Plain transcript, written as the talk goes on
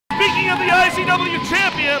Speaking of the IZW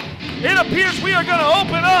champion, it appears we are going to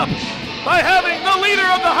open up by having the leader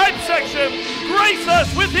of the hype section grace us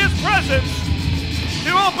with his presence to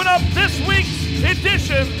open up this week's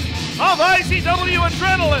edition of IZW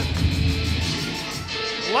Adrenaline.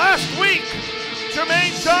 Last week,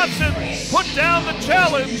 Jermaine Johnson put down the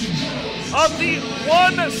challenge of the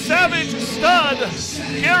one savage stud,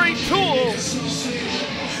 Gary Toole,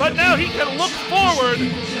 but now he can look forward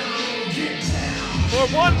for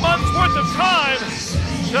 1 month's worth of time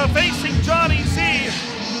to facing Johnny Z,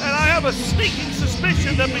 and I have a sneaking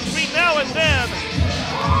suspicion that between now and then,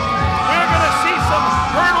 we're gonna see some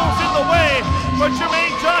hurdles in the way for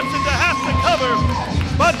Jermaine Johnson to have to cover,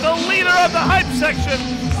 but the leader of the hype section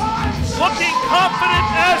looking confident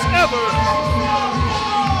as ever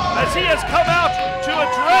as he has come out to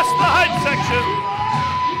address the hype section.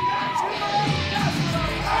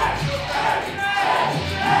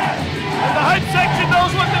 And the hype section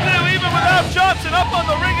knows what to do, even without Johnson up on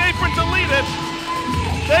the ring apron to lead it.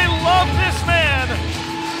 They love this man,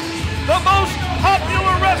 the most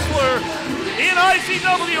popular wrestler in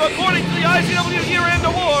IZW according to the IZW Year-End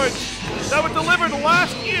Awards that were delivered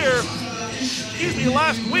last week.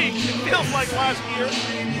 It feels like last year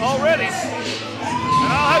already. And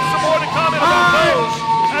I'll have some more to comment about those,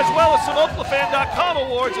 as well as some Oklafan.com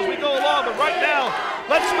awards as we go along. But right now,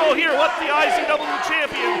 let's go hear what the IZW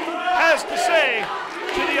champion has to say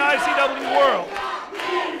to the IZW world.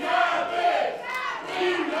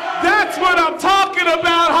 That's what I'm talking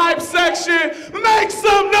about, hype section. Make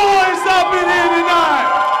some noise up in here tonight.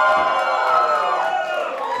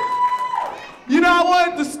 You know, I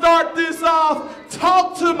wanted to start this off,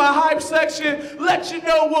 talk to my hype section, let you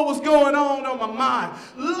know what was going on my mind,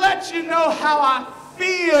 let you know how I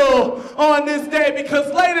feel on this day, because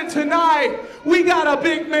later tonight, we got a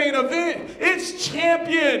big main event. It's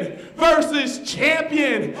champion versus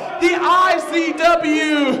champion. The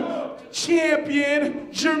IZW champion,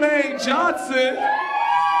 Jermaine Johnson,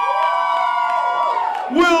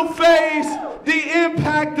 will face the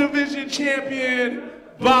Impact Division champion,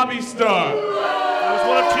 Bobby Starr. That was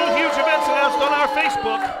one of 2 huge events announced on our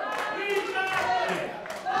Facebook.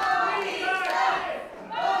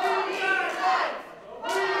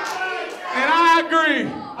 And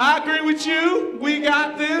I agree with you, we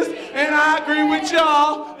got this, and I agree with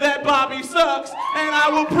y'all that Bobby sucks, and I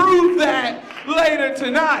will prove that later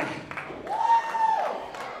tonight.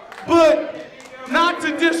 But not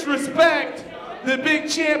to disrespect the big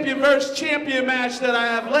champion versus champion match that I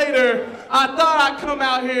have later, I thought I'd come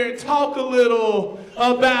out here and talk a little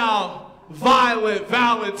about Violent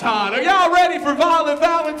Valentine. Are y'all ready for Violent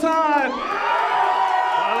Valentine?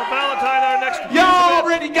 Violent Valentine, our next event. Y'all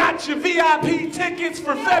already got your VIP tickets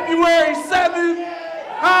for February 7th?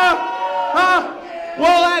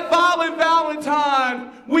 Well, at Violent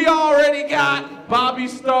Valentine, we already got Bobby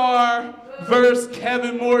Starr versus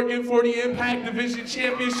Kevin Morgan for the Impact Division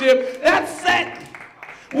Championship. That's set.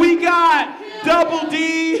 We got Double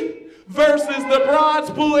D versus the Bronze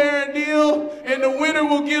Bull Aaron Neal, and the winner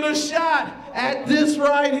will get a shot at this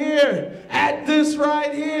right here, at this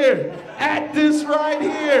right here, at this right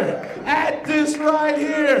here, at this right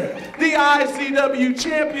here, the IZW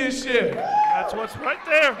Championship. That's what's right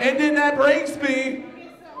there. And then that brings me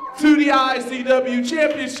to the IZW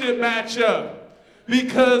Championship matchup,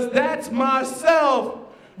 because that's myself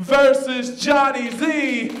versus Johnny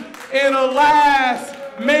Z in a last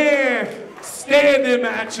man standing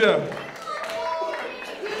matchup.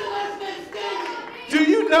 Do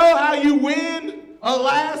you know how you win a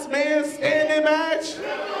last man standing match?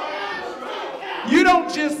 You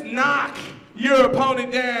don't just knock your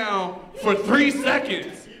opponent down for 3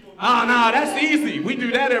 seconds. Oh no, that's easy. We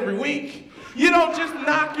do that every week. You don't just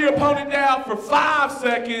knock your opponent down for 5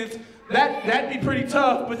 seconds. That'd be pretty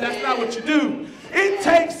tough, but that's not what you do. It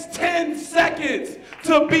takes 10 seconds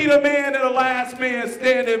to beat a man in a last man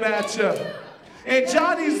standing matchup. And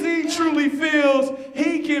Johnny Z truly feels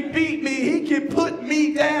he can beat me, he can put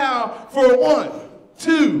me down for 1,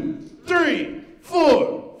 2, 3,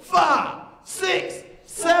 4, 5, 6,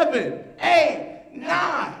 7, 8,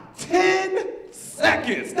 9, 10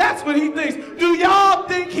 seconds. That's what he thinks. Do y'all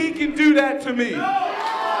think he can do that to me?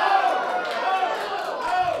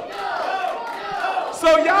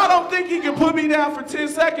 So y'all don't think he can put me down for 10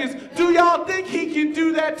 seconds. Do y'all think he can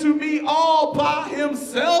do that to me all by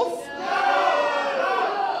himself?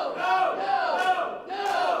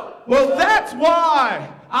 Well, that's why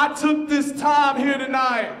I took this time here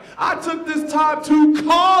tonight. I took this time to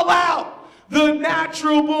call out the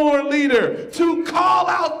natural born leader, to call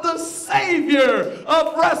out the savior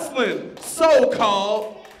of wrestling,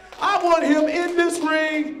 so-called. I want him in this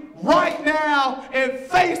ring right now and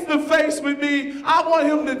face to face with me. I want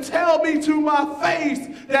him to tell me to my face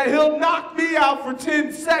that he'll knock me out for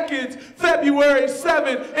 10 seconds February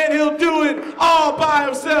 7th, and he'll do it all by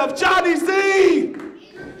himself. Johnny Z,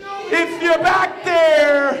 if you're back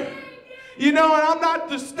there, you know, and I'm not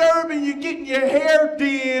disturbing you getting your hair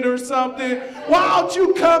did or something, why don't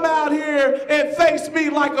you come out here and face me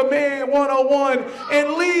like a man 101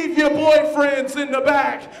 and leave your boyfriends in the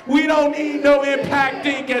back? We don't need no Impact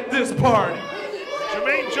Inc. at this party.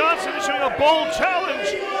 Jermaine Johnson issuing a bold challenge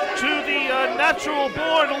to the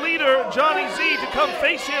natural-born leader, Johnny Z, to come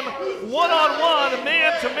face him one-on-one,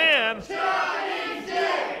 man-to-man.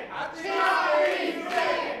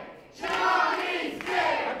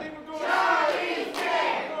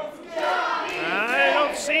 I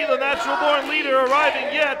don't see the natural-born leader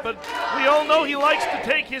arriving yet, but we all know he likes to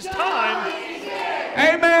take his time.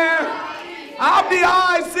 Hey, man, I'm the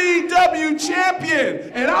IZW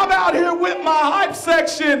champion, and I'm out here with my hype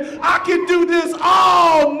section. I can do this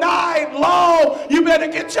all night long. You better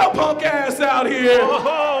get your punk ass out here.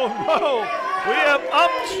 Oh, no. We have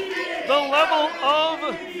upped the level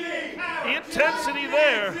of intensity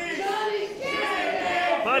there.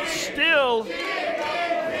 But still,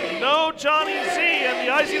 no Johnny Z and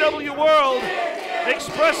the IZW world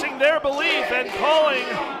expressing their belief and calling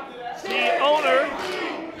the owner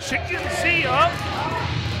Chicken Z up.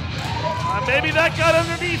 Maybe that got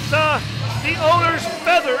underneath the owner's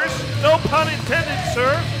feathers. No pun intended,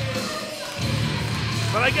 sir.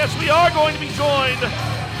 But I guess we are going to be joined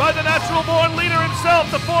by the natural-born leader himself,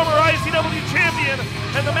 the former IZW champion,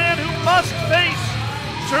 and the man who must face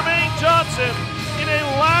Jermaine Johnson in a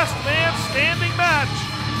last man standing match.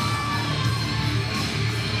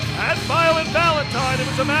 At Violent Valentine, it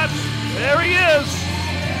was a match. There he is,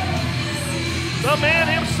 the man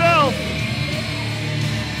himself.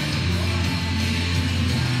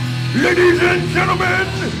 Ladies and gentlemen,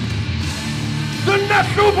 the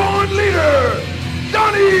natural-born leader,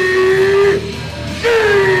 Johnny Z!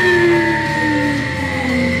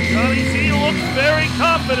 Johnny Z looks very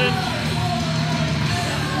confident.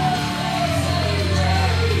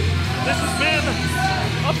 This has been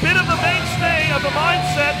a bit of the mainstay of the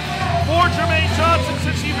mindset for Jermaine Johnson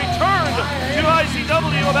since he returned to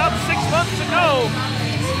IZW about 6 months ago.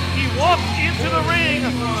 He walked into the ring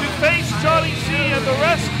to face Johnny Z and the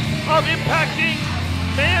rest of Impact Inc.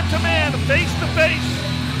 man-to-man, face-to-face,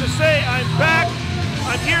 to say, I'm back,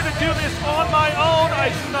 I'm here to do this on my own, I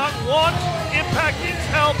do not want Impact Inc.'s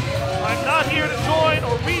help, I'm not here to join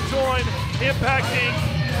or rejoin Impact Inc.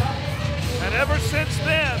 And ever since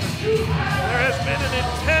then, there has been an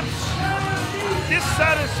intense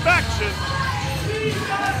dissatisfaction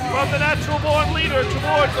from the natural-born leader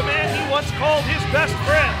towards the man he once called his best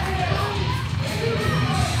friend.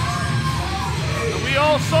 And we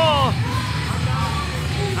all saw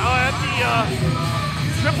how at the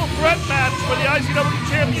triple threat match for the IZW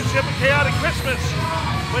Championship at Chaotic Christmas,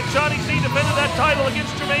 when Johnny Z defended that title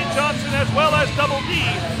against Jermaine Johnson as well as Double D,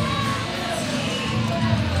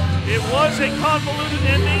 it was a convoluted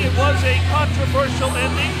ending, it was a controversial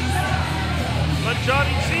ending, but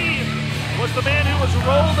Johnny Z was the man who was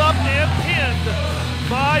rolled up and pinned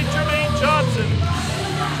by Jermaine Johnson,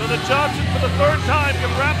 so that Johnson for the third time can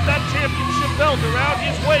wrap that championship belt around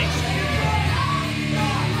his waist.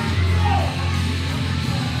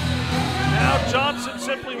 Now Johnson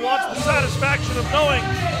simply wants the satisfaction of knowing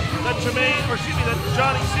that that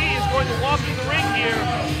Johnny Z is going to walk in the ring here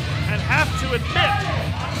and have to admit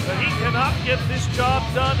that he cannot get this job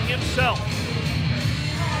done himself.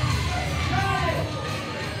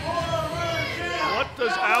 What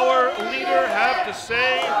does our leader have to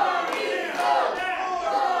say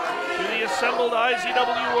to the assembled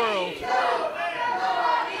IZW world?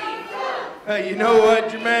 Hey, you know what,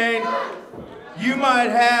 Jermaine? You might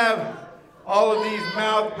have all of these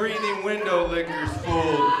mouth-breathing window lickers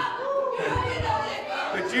fooled,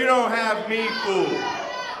 but you don't have me fooled.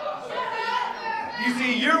 You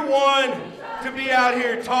see, you're one to be out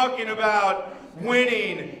here talking about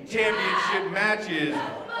winning championship matches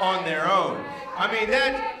on their own. I mean,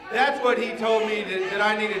 that's what he told me that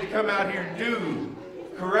I needed to come out here and do.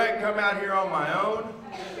 Correct? Come out here on my own?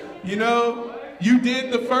 You know, you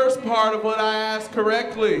did the first part of what I asked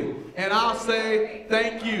correctly, and I'll say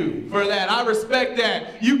thank you for that. I respect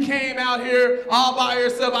that. You came out here all by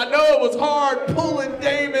yourself. I know it was hard pulling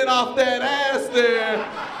Damon off that ass there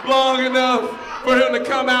long enough for him to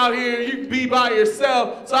come out here. You can be by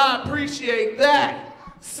yourself, so I appreciate that.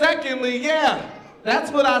 Secondly, yeah,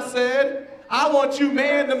 that's what I said. I want you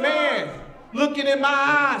man to man, looking in my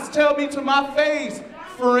eyes. Tell me to my face,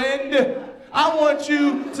 friend. I want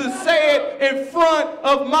you to say it in front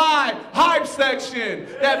of my hype section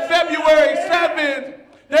that February 7th,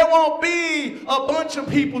 there won't be a bunch of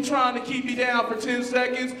people trying to keep me down for 10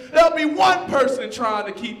 seconds. There'll be one person trying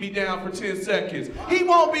to keep me down for 10 seconds. He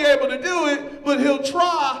won't be able to do it, but he'll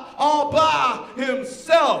try all by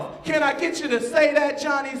himself. Can I get you to say that,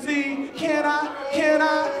 Johnny Z? Can I? Can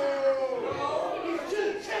I?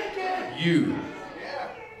 You,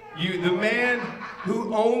 the man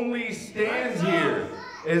who only stands here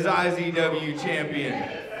as IZW champion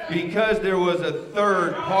because there was a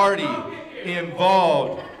third party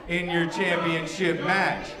involved in your championship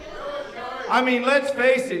match. I mean, let's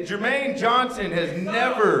face it, Jermaine Johnson has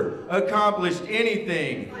never accomplished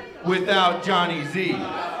anything without Johnny Z.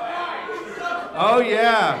 Oh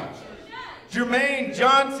yeah, Jermaine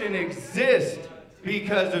Johnson exists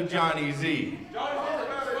because of Johnny Z.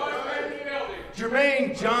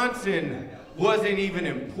 Jermaine Johnson wasn't even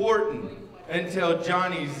important until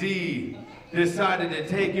Johnny Z decided to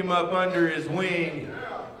take him up under his wing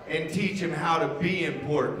and teach him how to be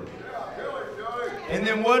important. And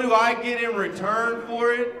then what do I get in return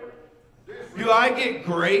for it? Do I get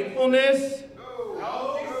gratefulness?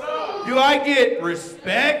 Do I get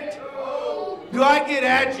respect? Do I get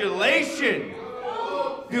adulation?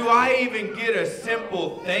 Do I even get a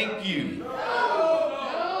simple thank you?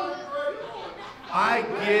 I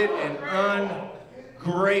get an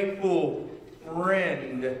ungrateful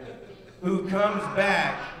friend who comes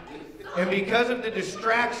back and because of the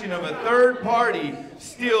distraction of a third party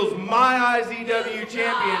steals my IZW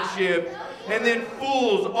championship and then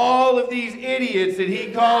fools all of these idiots that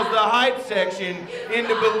he calls the hype section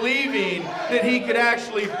into believing that he could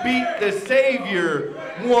actually beat the Savior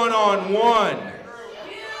one-on-one.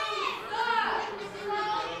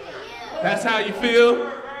 That's how you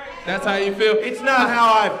feel? That's how you feel? It's not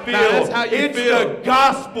how I feel. That's how you feel. It's the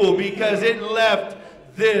gospel because it left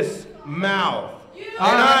this mouth. And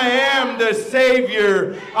I am the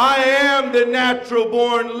Savior. I am the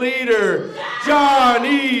natural-born leader.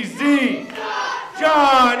 Johnny Z.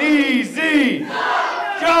 Johnny Z.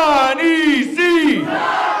 Johnny Z.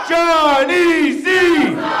 Johnny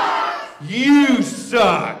Z. You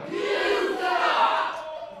suck.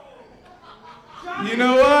 You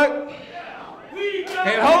know what?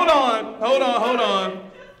 And hold on.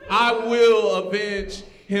 I will avenge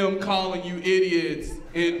him calling you idiots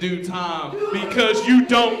in due time because you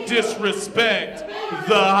don't disrespect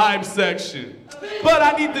the hype section. But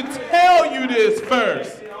I need to tell you this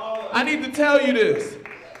first. I need to tell you this.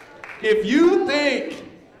 If you think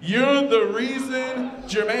you're the reason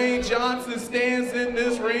Jermaine Johnson stands in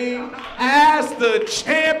this ring as the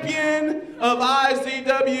champion of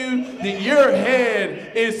IZW, then your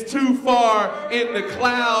head is too far in the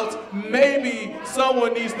clouds. Maybe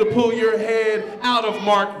someone needs to pull your head out of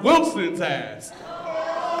Mark Wilson's ass.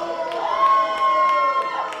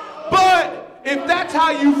 But if that's how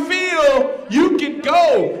you feel, you can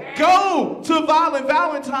go to Violent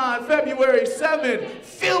Valentine February 7th,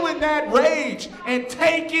 feeling that rage and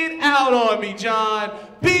take it out on me, John.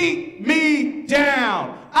 Beat me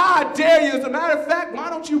down. I dare you. As a matter of fact, why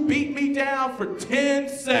don't you beat me down for 10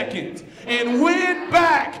 seconds and win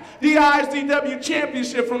back the IZW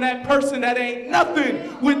championship from that person that ain't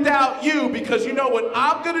nothing without you? Because you know what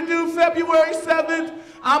I'm gonna do February 7th?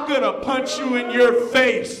 I'm gonna punch you in your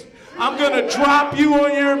face. I'm gonna drop you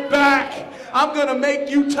on your back. I'm gonna make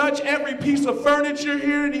you touch every piece of furniture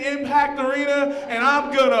here in the Impact Arena, and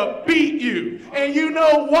I'm gonna beat you. And you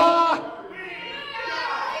know why?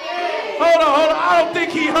 Hold on, I don't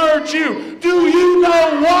think he heard you. Do you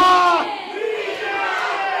know why?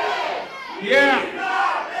 Yeah.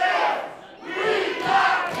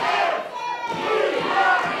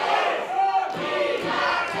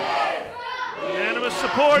 Unanimous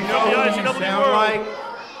support from the IZW world.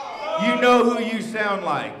 You know who you sound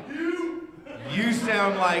like. You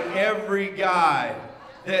sound like every guy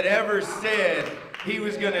that ever said he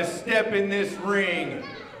was going to step in this ring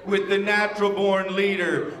with the natural-born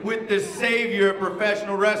leader, with the savior of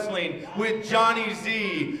professional wrestling, with Johnny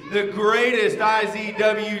Z, the greatest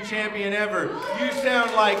IZW champion ever. You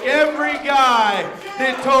sound like every guy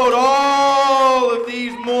that told all of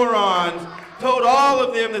these morons, told all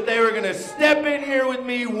of them that they were going to step in here with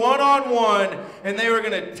me one-on-one and they were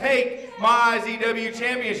going to take my IZW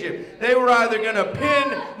championship. They were either going to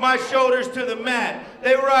pin my shoulders to the mat.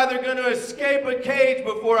 They were either going to escape a cage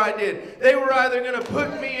before I did. They were either going to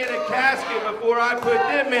put me in a casket before I put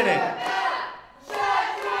them in it.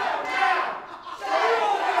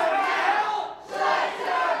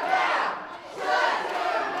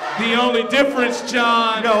 The only difference,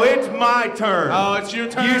 John. No, it's my turn. Oh, it's your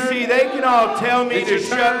turn? You see, they can all tell me It's to your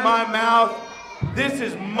shut turn? my mouth. This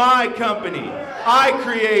is my company. I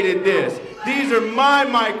created this. These are my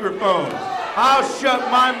microphones. I'll shut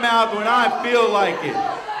my mouth when I feel like it.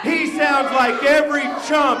 He sounds like every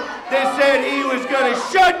chump that said he was gonna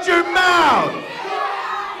shut your mouth.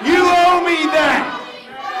 You owe me that.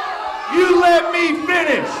 You let me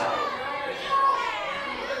finish.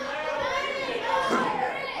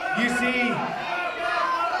 You see,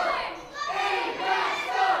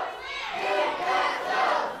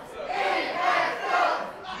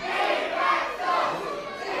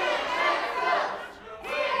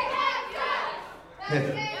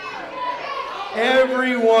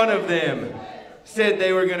 every one of them said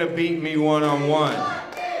they were gonna beat me one-on-one.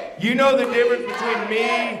 You know the difference between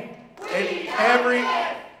me and every...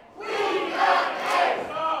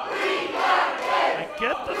 I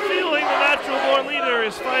get the feeling the natural born leader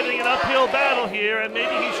is fighting an uphill battle here, and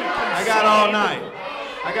maybe he should concede. I got all night.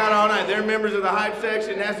 I got all night. They're members of the hype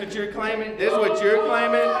section. That's what you're claiming? This is what you're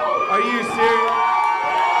claiming? Are you serious?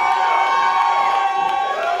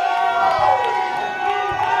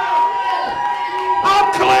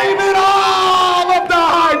 I'm claiming all of the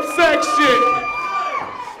hype section.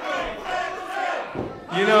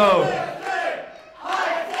 You know,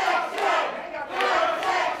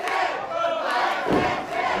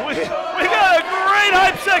 we got a great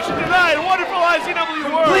hype section tonight. A wonderful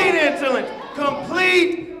IZW world. complete insolence.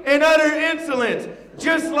 Complete and utter insolence.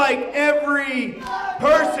 Just like every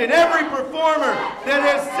person, every performer that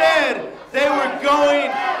has said they were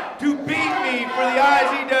going to beat me for the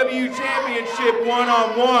IZW Championship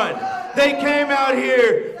one-on-one. They came out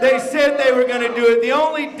here, they said they were going to do it. The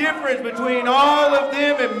only difference between all of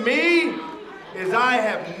them and me is I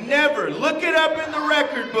have never, look it up in the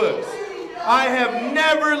record books, I have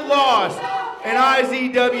never lost an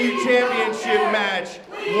IZW Championship match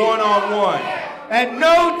one-on-one. At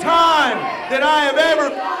no time that I have ever...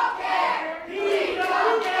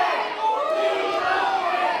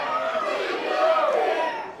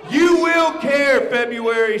 You will care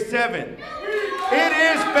February 7th. It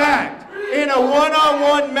is fact. In a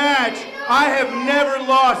one-on-one match, I have never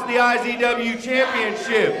lost the IZW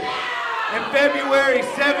Championship. And February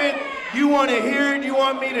 7th, you want to hear it, you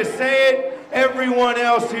want me to say it, everyone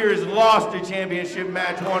else here has lost a championship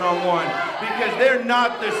match one-on-one because they're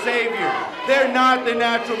not the savior. They're not the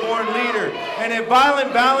natural born leader. And at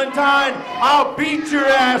Violent Valentine, I'll beat your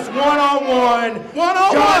ass one-on-one.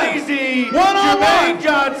 One-on-one. Johnny Z, One-on-one. Jermaine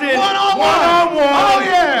Johnson, One-on-one. Oh,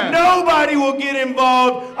 yeah. Nobody will get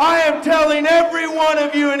involved. I am telling every one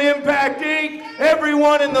of you in Impact Inc.,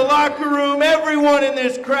 everyone in the locker room, everyone in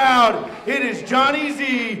this crowd, it is Johnny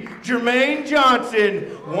Z, Jermaine Johnson,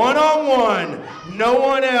 one-on-one, no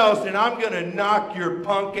one else, and I'm going to knock your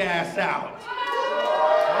punk ass out.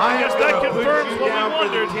 I am going to put you down for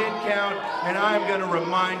the 10 count, and I am going to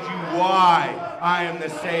remind you why I am the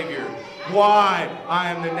savior, why I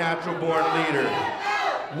am the natural born leader,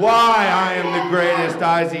 why I am the greatest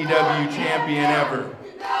IZW champion ever.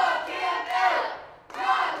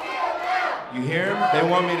 You hear them? They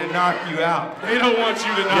want me to knock you out. They don't want you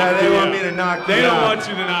to knock me out. Yeah, they want me to knock you out. They don't want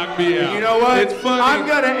you to knock me out. You know what? It's funny. I'm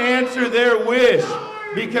going to answer their wish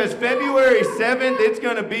because February 7th, it's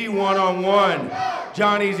going to be one-on-one.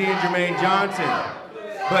 Johnny Z and Jermaine Johnson.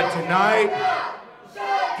 But tonight,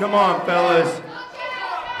 come on, fellas.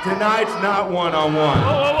 Tonight's not one-on-one.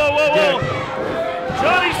 Whoa. Yeah.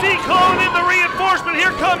 Johnny Z calling in the reinforcement.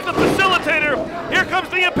 Here comes the facilitator. Here comes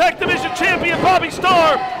the Impact Division champion, Bobby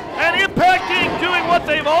Starr. And Impact Inc. doing what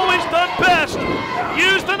they've always done best.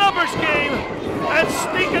 Use the numbers game and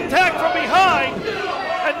sneak attack from behind.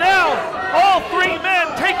 And now, all three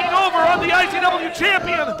men taking over on the IZW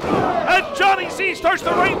champion as Johnny Z starts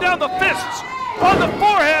to rain down the fists on the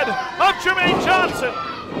forehead of Jermaine Johnson.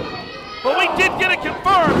 But we did get it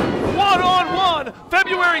confirmed, one-on-one,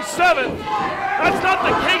 February 7th. That's not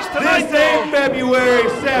the case tonight, This ain't February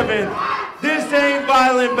 7th. This ain't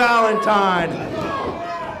Violent Valentine.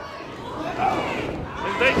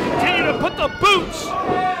 They continue to put the boots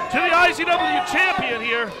to the IZW champion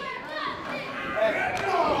here.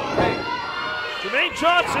 Jermaine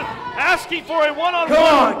Johnson asking for a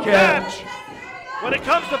one-on-one match when it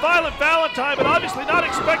comes to Violent Valentine, but obviously not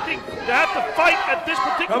expecting to have to fight at this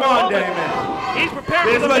particular moment. Damon. He's prepared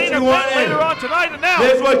for the main event later on tonight, and now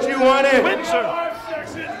This is what you wanted.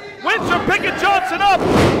 Windsor picking Johnson up,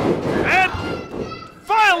 and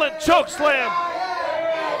violent choke slam.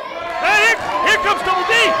 And here comes Double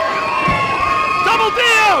D. Double D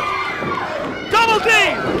out. Double D.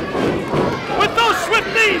 With those swift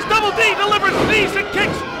knees, Double D delivers knees and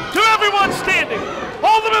kicks to everyone standing.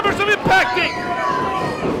 All the members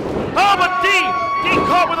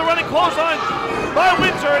by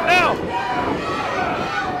Windsor, and now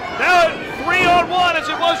at 3-on-1 as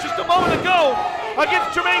it was just a moment ago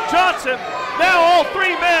against Jermaine Johnson. Now all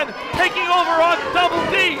three men taking over on Double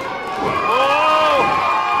D. Oh,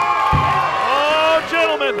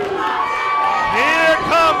 gentlemen, here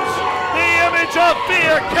comes the image of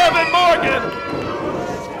fear, Kevin Morgan.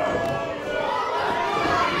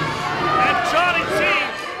 And Johnny C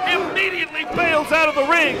immediately bails out of the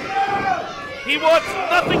ring. He wants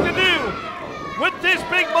nothing to do with this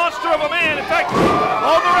big monster of a man. In fact,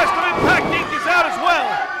 all the rest of Impact Inc. is out as well.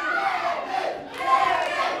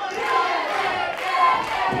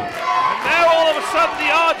 And now all of a sudden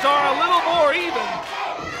the odds are a little more even.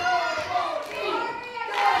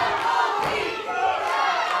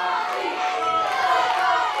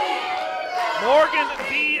 Morgan,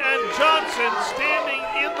 D, and Johnson standing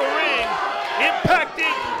in the ring. Impact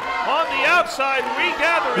Inc. on the outside,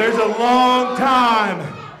 regathering. There's a long time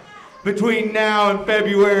between now and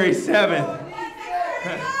February 7th.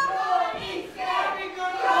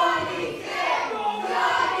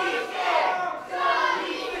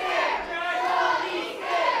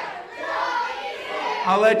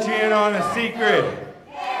 I'll let you in on a secret.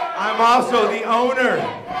 I'm also the owner.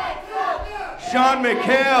 Sean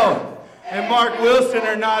McHale and Mark Wilson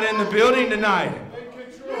are not in the building tonight.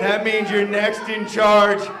 That means your next in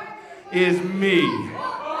charge is me.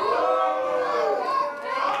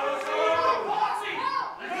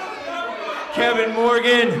 Kevin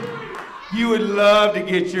Morgan, you would love to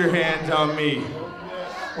get your hands on me.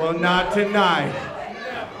 Well, not tonight.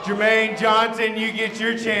 Jermaine Johnson, you get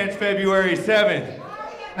your chance February 7th.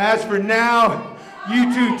 As for now,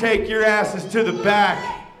 you two take your asses to the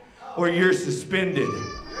back or you're suspended.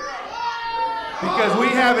 Because we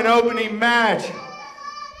have an opening match.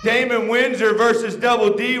 Damon Windsor versus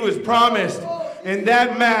Double D was promised, and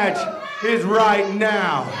that match is right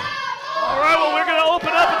now. All right, well, we're going to open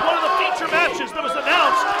up with one of the feature matches that was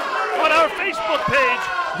announced on our Facebook page.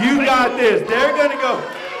 You got this. They're going to go.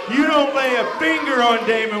 You don't lay a finger on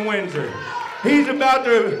Damon Windsor. He's about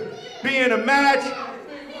to be in a match.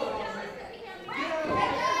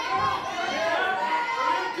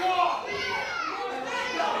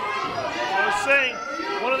 Saying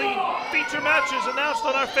one of the feature matches announced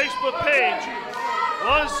on our Facebook page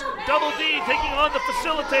was Double D taking on the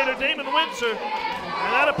facilitator Damon Windsor,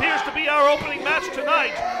 and that appears to be our opening match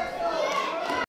tonight.